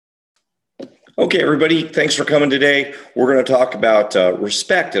Okay, everybody, thanks for coming today. We're going to talk about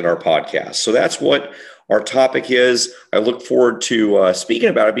respect in our podcast. So that's what our topic is. I look forward to speaking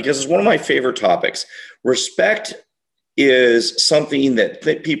about it because it's one of my favorite topics. Respect is something that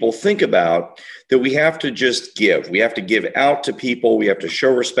people think about that we have to just give. We have to give out to people. We have to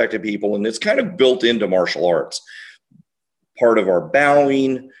show respect to people. And it's kind of built into martial arts. Part of our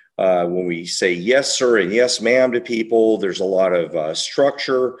bowing, when we say yes, sir, and yes, ma'am to people, there's a lot of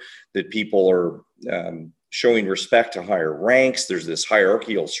structure that people are showing respect to higher ranks. There's this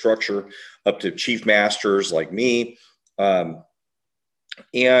hierarchical structure up to chief masters like me. And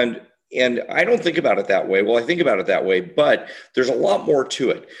I don't think about it that way. Well, I think about it that way, but there's a lot more to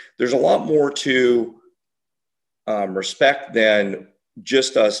it. There's a lot more to respect than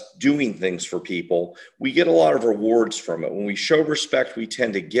just us doing things for people. We get a lot of rewards from it. When we show respect, we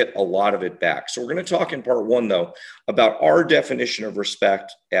tend to get a lot of it back. So we're going to talk in part one, though, about our definition of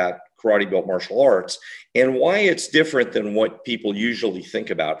respect at Karate Built Martial Arts and why it's different than what people usually think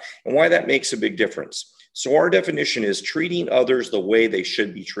about and why that makes a big difference. So our definition is treating others the way they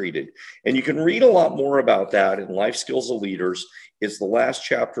should be treated. And you can read a lot more about that in Life Skills of Leaders. It's the last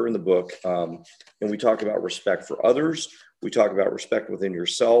chapter in the book. And we talk about respect for others. We talk about respect within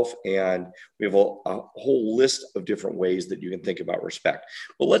yourself, and we have a whole list of different ways that you can think about respect.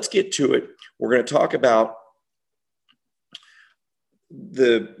 But let's get to it. We're going to talk about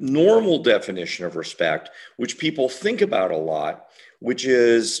the normal definition of respect, which people think about a lot, which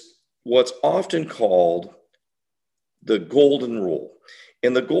is what's often called the golden rule.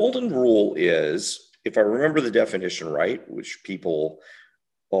 And the golden rule is, if I remember the definition right, which people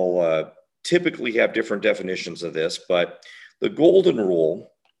will typically have different definitions of this, but the golden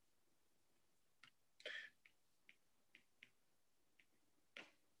rule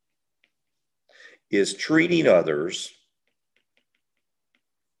is treating others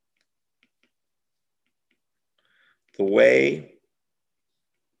the way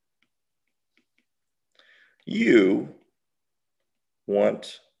you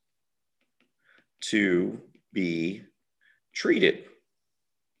want to be treated.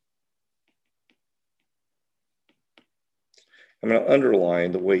 I'm going to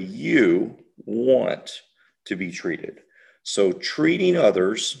underline the way you want to be treated. So treating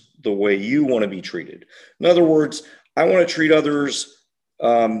others the way you want to be treated. In other words, I want to treat others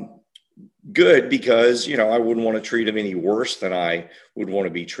good because, I wouldn't want to treat them any worse than I would want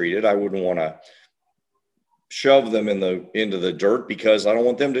to be treated. I wouldn't want to shove them into the dirt because I don't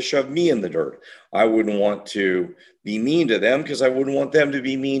want them to shove me in the dirt. I wouldn't want to be mean to them because I wouldn't want them to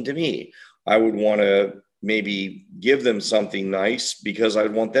be mean to me. I would want to maybe give them something nice because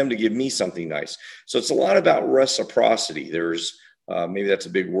I'd want them to give me something nice. So it's a lot about reciprocity. There's maybe that's a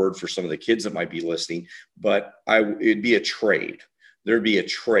big word for some of the kids that might be listening, but it'd be a trade. There'd be a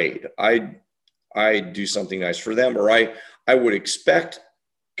trade. I'd do something nice for them, or I would expect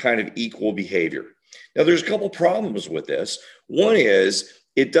kind of equal behavior. Now, there's a couple problems with this. One is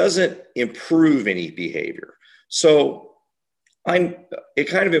it doesn't improve any behavior. So it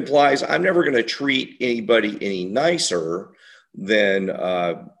kind of implies I'm never going to treat anybody any nicer than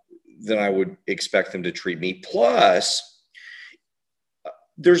I would expect them to treat me. Plus,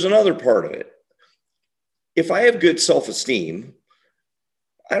 there's another part of it. If I have good self-esteem,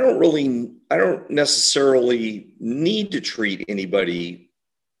 I don't necessarily need to treat anybody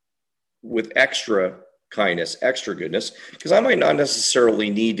with extra kindness, extra goodness, because I might not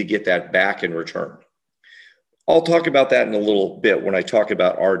necessarily need to get that back in return. I'll talk about that in a little bit when I talk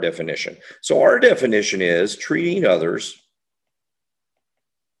about our definition. So our definition is treating others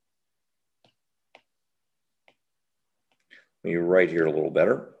let me write here a little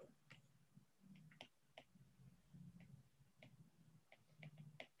better.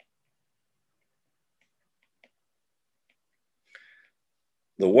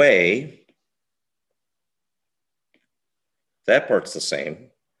 The way, that part's the same.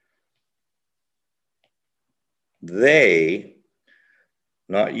 They,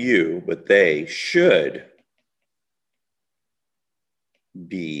 not you, but they should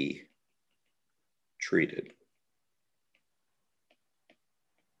be treated.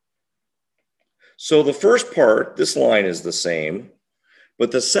 So the first part, this line is the same,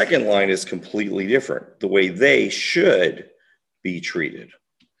 but the second line is completely different. The way they should be treated.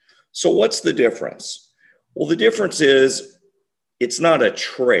 So what's the difference? Well, the difference is it's not a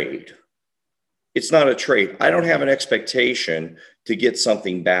trade. It's not a trade. I don't have an expectation to get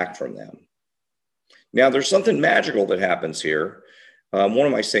something back from them. Now, there's something magical that happens here. One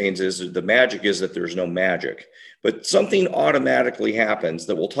of my sayings is that the magic is that there's no magic, but something automatically happens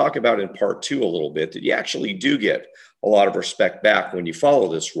that we'll talk about in part two a little bit, that you actually do get a lot of respect back when you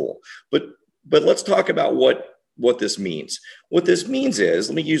follow this rule. But But let's talk about what this means. What this means is,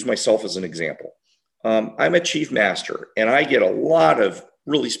 let me use myself as an example. I'm a chief master, and I get a lot of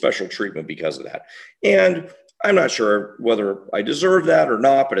really special treatment because of that. And I'm not sure whether I deserve that or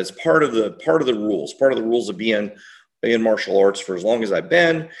not, but it's part of the rules of being in martial arts for as long as I've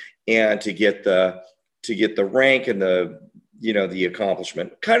been, and to get the rank and the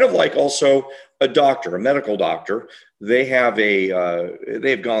accomplishment. Kind of like also a doctor, a medical doctor. They have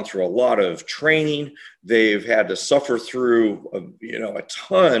they've gone through a lot of training. They've had to suffer through a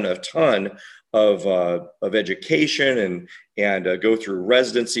ton of education and go through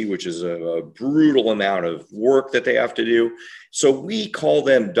residency, which is a brutal amount of work that they have to do. So we call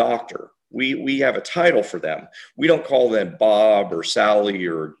them doctor. We have a title for them. We don't call them Bob or Sally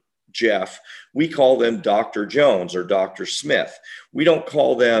or Jeff. We call them Dr. Jones or Dr. Smith. We don't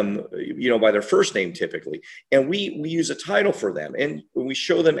call them, by their first name typically. And we use a title for them, and we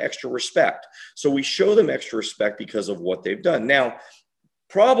show them extra respect. So we show them extra respect because of what they've done. Now,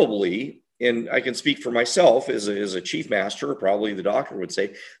 probably, and I can speak for myself as a chief master, probably the doctor would say,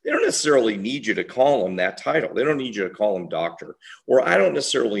 they don't necessarily need you to call them that title. They don't need you to call them doctor, or I don't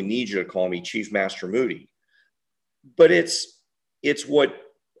necessarily need you to call me Chief Master Moody. But it's what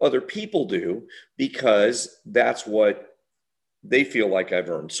other people do, because that's what they feel like I've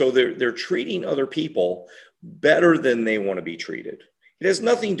earned. So they're treating other people better than they want to be treated. It has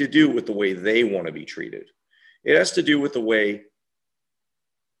nothing to do with the way they want to be treated. It has to do with the way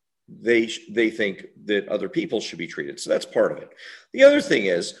they think that other people should be treated. So that's part of it. The other thing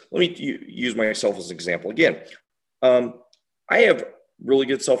is, let me use myself as an example again. I have really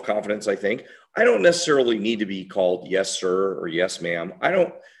good self-confidence, I think. I don't necessarily need to be called yes, sir, or yes, ma'am. I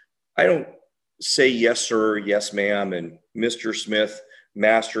don't say yes, sir, yes, ma'am, and Mr. Smith,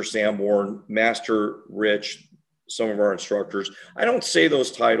 Master Sanborn, Master Rich, some of our instructors. I don't say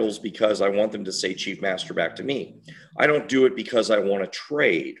those titles because I want them to say Chief Master back to me. I don't do it because I want to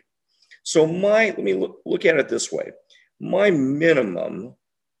trade. So let me look at it this way. My minimum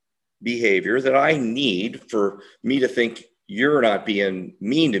behavior that I need for me to think you're not being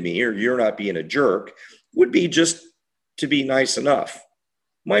mean to me or you're not being a jerk would be just to be nice enough.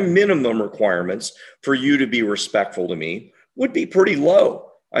 My minimum requirements for you to be respectful to me would be pretty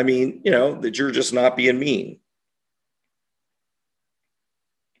low. I mean, that you're just not being mean.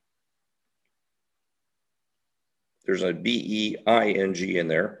 There's a BEING in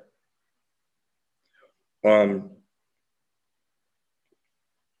there.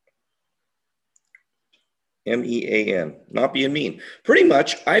 MEAN, not being mean. Pretty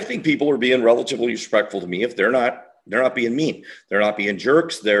much, I think people are being relatively respectful to me if they're not being mean. They're not being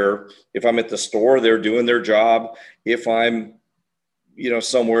jerks. If I'm at the store, they're doing their job. If I'm,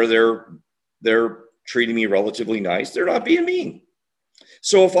 somewhere, they're treating me relatively nice. They're not being mean.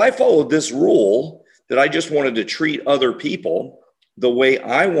 So if I followed this rule that I just wanted to treat other people the way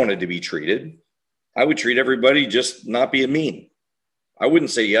I wanted to be treated, I would treat everybody just not being mean. I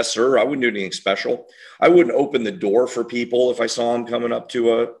wouldn't say yes, sir. I wouldn't do anything special. I wouldn't open the door for people if I saw them coming up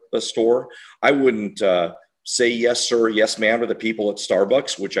to a store. I wouldn't say yes, sir, yes, ma'am to the people at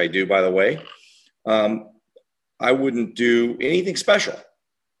Starbucks, which I do, by the way. I wouldn't do anything special.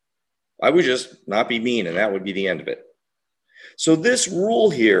 I would just not be mean, and that would be the end of it. So this rule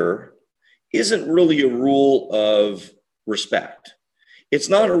here isn't really a rule of respect. It's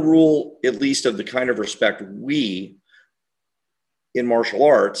not a rule, at least of the kind of respect we in martial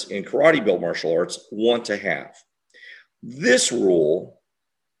arts, in karate built martial arts, want to have. This rule,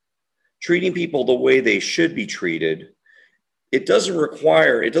 treating people the way they should be treated, it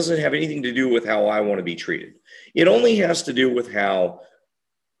doesn't have anything to do with how I want to be treated. It only has to do with how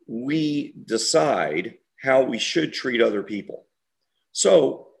we decide how we should treat other people.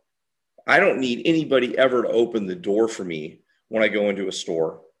 So I don't need anybody ever to open the door for me when I go into a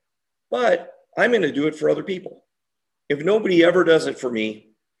store, but I'm going to do it for other people. If nobody ever does it for me,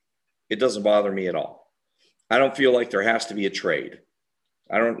 it doesn't bother me at all. I don't feel like there has to be a trade.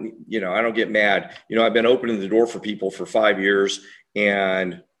 I don't get mad. I've been opening the door for people for 5 years,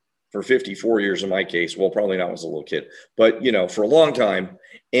 and for 54 years in my case. Well, probably not when I was a little kid, but for a long time.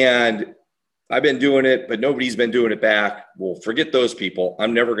 And I've been doing it, but nobody's been doing it back. Well, forget those people.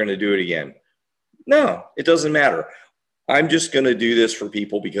 I'm never going to do it again. No, it doesn't matter. I'm just going to do this for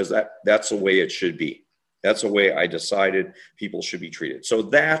people because that's the way it should be. That's the way I decided people should be treated. So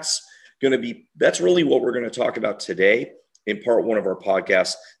that's really what we're going to talk about today in part one of our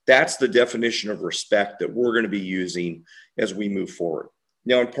podcast. That's the definition of respect that we're going to be using as we move forward.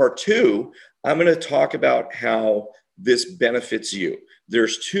 Now, in part two, I'm going to talk about how this benefits you.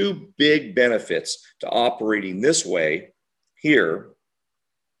 There's two big benefits to operating this way here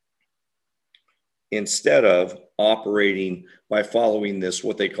instead of operating by following this,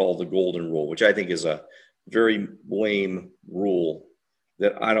 what they call the golden rule, which I think is a very lame rule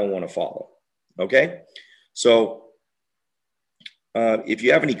that I don't want to follow. Okay. So if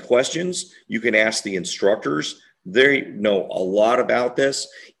you have any questions, you can ask the instructors. They know a lot about this.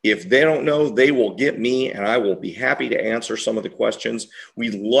 If they don't know, they will get me, and I will be happy to answer some of the questions.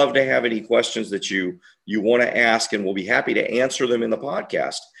 We'd love to have any questions that you want to ask, and we'll be happy to answer them in the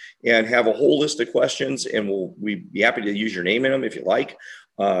podcast and have a whole list of questions, and we'd be happy to use your name in them if you like.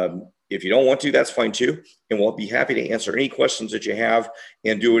 If you don't want to, that's fine too. And we'll be happy to answer any questions that you have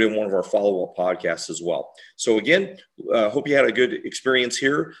and do it in one of our follow-up podcasts as well. So again, hope you had a good experience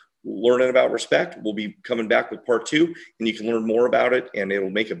here learning about respect. We'll be coming back with part 2, and you can learn more about it, and it'll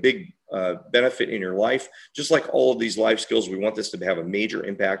make a big benefit in your life. Just like all of these life skills, we want this to have a major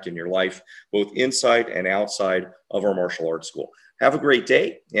impact in your life, both inside and outside of our martial arts school. Have a great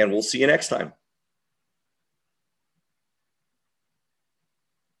day, and we'll see you next time.